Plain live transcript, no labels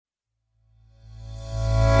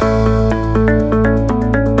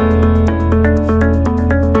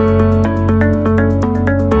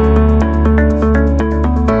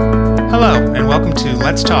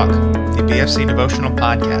Let's Talk, a BFC devotional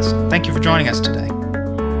podcast. Thank you for joining us today.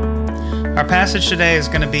 Our passage today is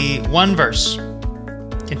going to be one verse,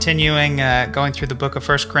 continuing going through the book of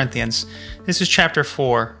 1 Corinthians. This is chapter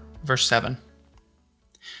 4, verse 7.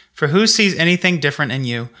 For who sees anything different in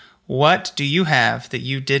you? What do you have that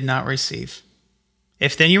you did not receive?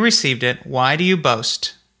 If then you received it, why do you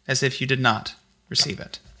boast as if you did not receive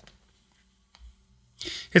it?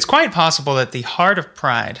 It's quite possible that the heart of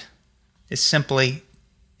pride is simply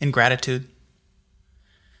ingratitude.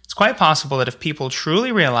 It's quite possible that if people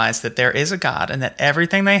truly realize that there is a God and that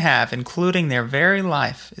everything they have, including their very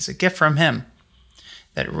life, is a gift from Him,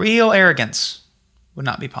 that real arrogance would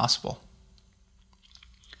not be possible.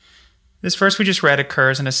 This verse we just read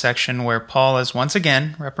occurs in a section where Paul is once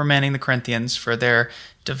again reprimanding the Corinthians for their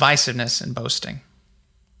divisiveness and boasting.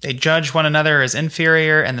 They judge one another as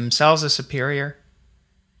inferior and themselves as superior.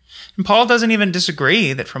 And Paul doesn't even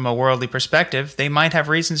disagree that from a worldly perspective, they might have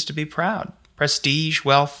reasons to be proud: prestige,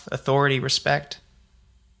 wealth, authority, respect.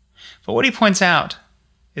 But what he points out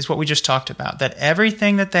is what we just talked about, that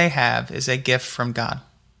everything that they have is a gift from God.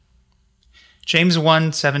 James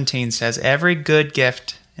 1:17 says, "Every good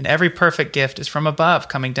gift and every perfect gift is from above,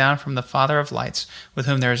 coming down from the Father of lights, with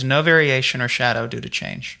whom there is no variation or shadow due to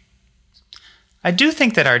change." I do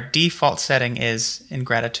think that our default setting is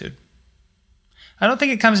ingratitude. I don't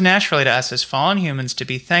think it comes naturally to us as fallen humans to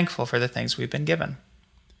be thankful for the things we've been given.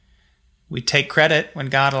 We take credit when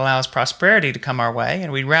God allows prosperity to come our way,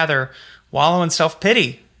 and we'd rather wallow in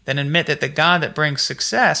self-pity than admit that the God that brings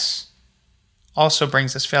success also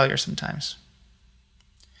brings us failure sometimes.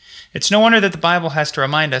 It's no wonder that the Bible has to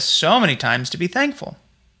remind us so many times to be thankful.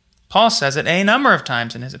 Paul says it a number of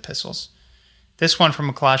times in his epistles. This one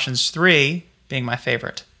from Colossians 3 being my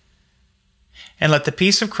favorite. "And let the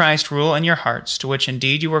peace of Christ rule in your hearts, to which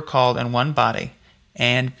indeed you were called in one body,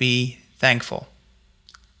 and be thankful.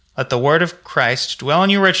 Let the word of Christ dwell in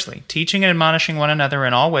you richly, teaching and admonishing one another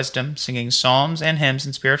in all wisdom, singing psalms and hymns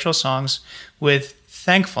and spiritual songs with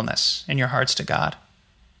thankfulness in your hearts to God.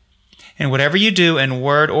 And whatever you do in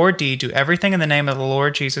word or deed, do everything in the name of the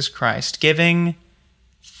Lord Jesus Christ, giving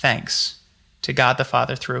thanks to God the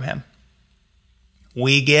Father through him."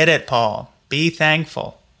 We get it, Paul. Be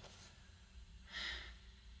thankful.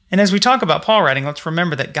 And as we talk about Paul writing, let's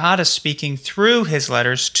remember that God is speaking through his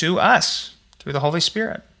letters to us, through the Holy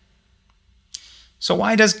Spirit. So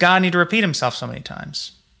why does God need to repeat himself so many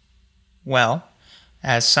times? Well,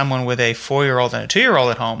 as someone with a 4-year-old and a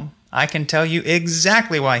 2-year-old at home, I can tell you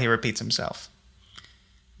exactly why he repeats himself.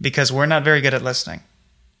 Because we're not very good at listening.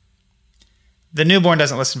 The newborn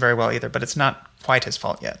doesn't listen very well either, but it's not quite his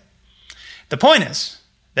fault yet. The point is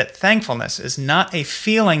that thankfulness is not a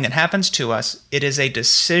feeling that happens to us, it is a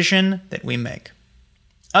decision that we make.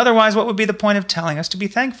 Otherwise, what would be the point of telling us to be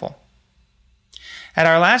thankful? At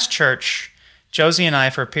our last church, Josie and I,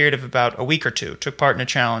 for a period of about a week or two, took part in a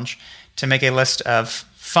challenge to make a list of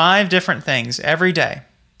 5 different things every day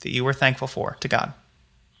that you were thankful for to God.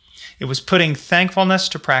 It was putting thankfulness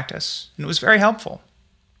to practice, and it was very helpful.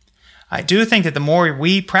 I do think that the more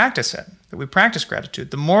we practice it, that we practice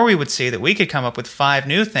gratitude, the more we would see that we could come up with 5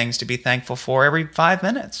 new things to be thankful for every 5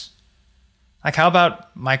 minutes. Like, how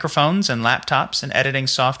about microphones and laptops and editing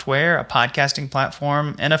software, a podcasting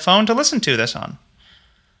platform, and a phone to listen to this on?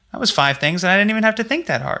 That was 5 things, and I didn't even have to think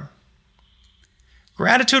that hard.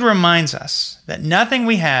 Gratitude reminds us that nothing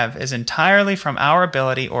we have is entirely from our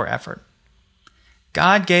ability or effort.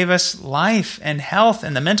 God gave us life and health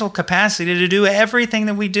and the mental capacity to do everything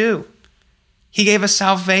that we do. He gave us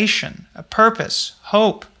salvation, a purpose,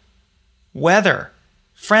 hope, weather,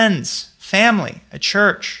 friends, family, a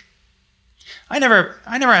church. I never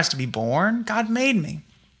asked to be born. God made me.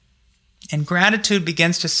 And gratitude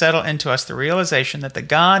begins to settle into us the realization that the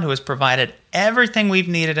God who has provided everything we've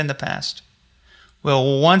needed in the past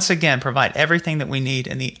will once again provide everything that we need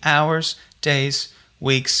in the hours, days,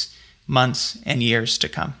 weeks, months, and years to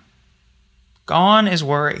come. Gone is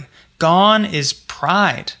worry. Gone is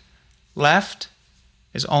pride. Left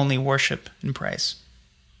is only worship and praise.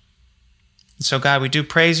 And so, God, we do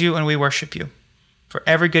praise you and we worship you for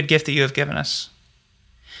every good gift that you have given us.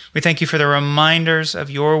 We thank you for the reminders of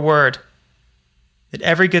your word, that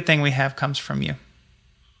every good thing we have comes from you.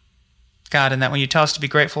 God, and that when you tell us to be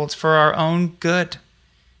grateful, it's for our own good.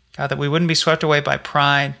 God, that we wouldn't be swept away by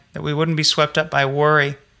pride, that we wouldn't be swept up by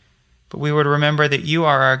worry, but we would remember that you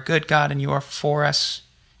are our good God and you are for us.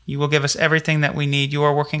 You will give us everything that we need. You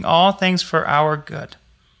are working all things for our good.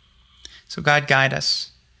 So God, guide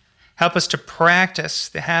us. Help us to practice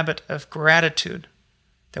the habit of gratitude,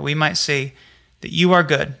 that we might see that you are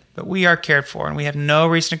good, but we are cared for, and we have no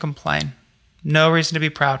reason to complain, no reason to be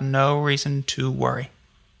proud, no reason to worry.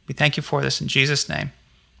 We thank you for this in Jesus' name.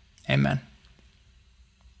 Amen.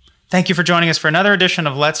 Thank you for joining us for another edition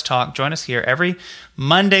of Let's Talk. Join us here every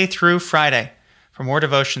Monday through Friday for more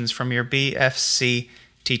devotions from your BFC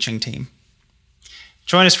teaching team.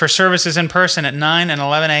 Join us for services in person at 9 and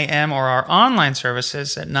 11 a.m. or our online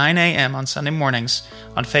services at 9 a.m. on Sunday mornings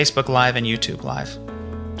on Facebook Live and YouTube Live.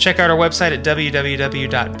 Check out our website at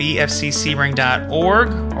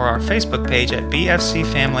www.bfcsebring.org or our Facebook page at BFC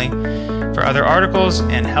Family for other articles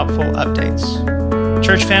and helpful updates.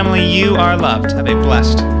 Church family, you are loved. Have a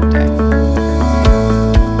blessed day.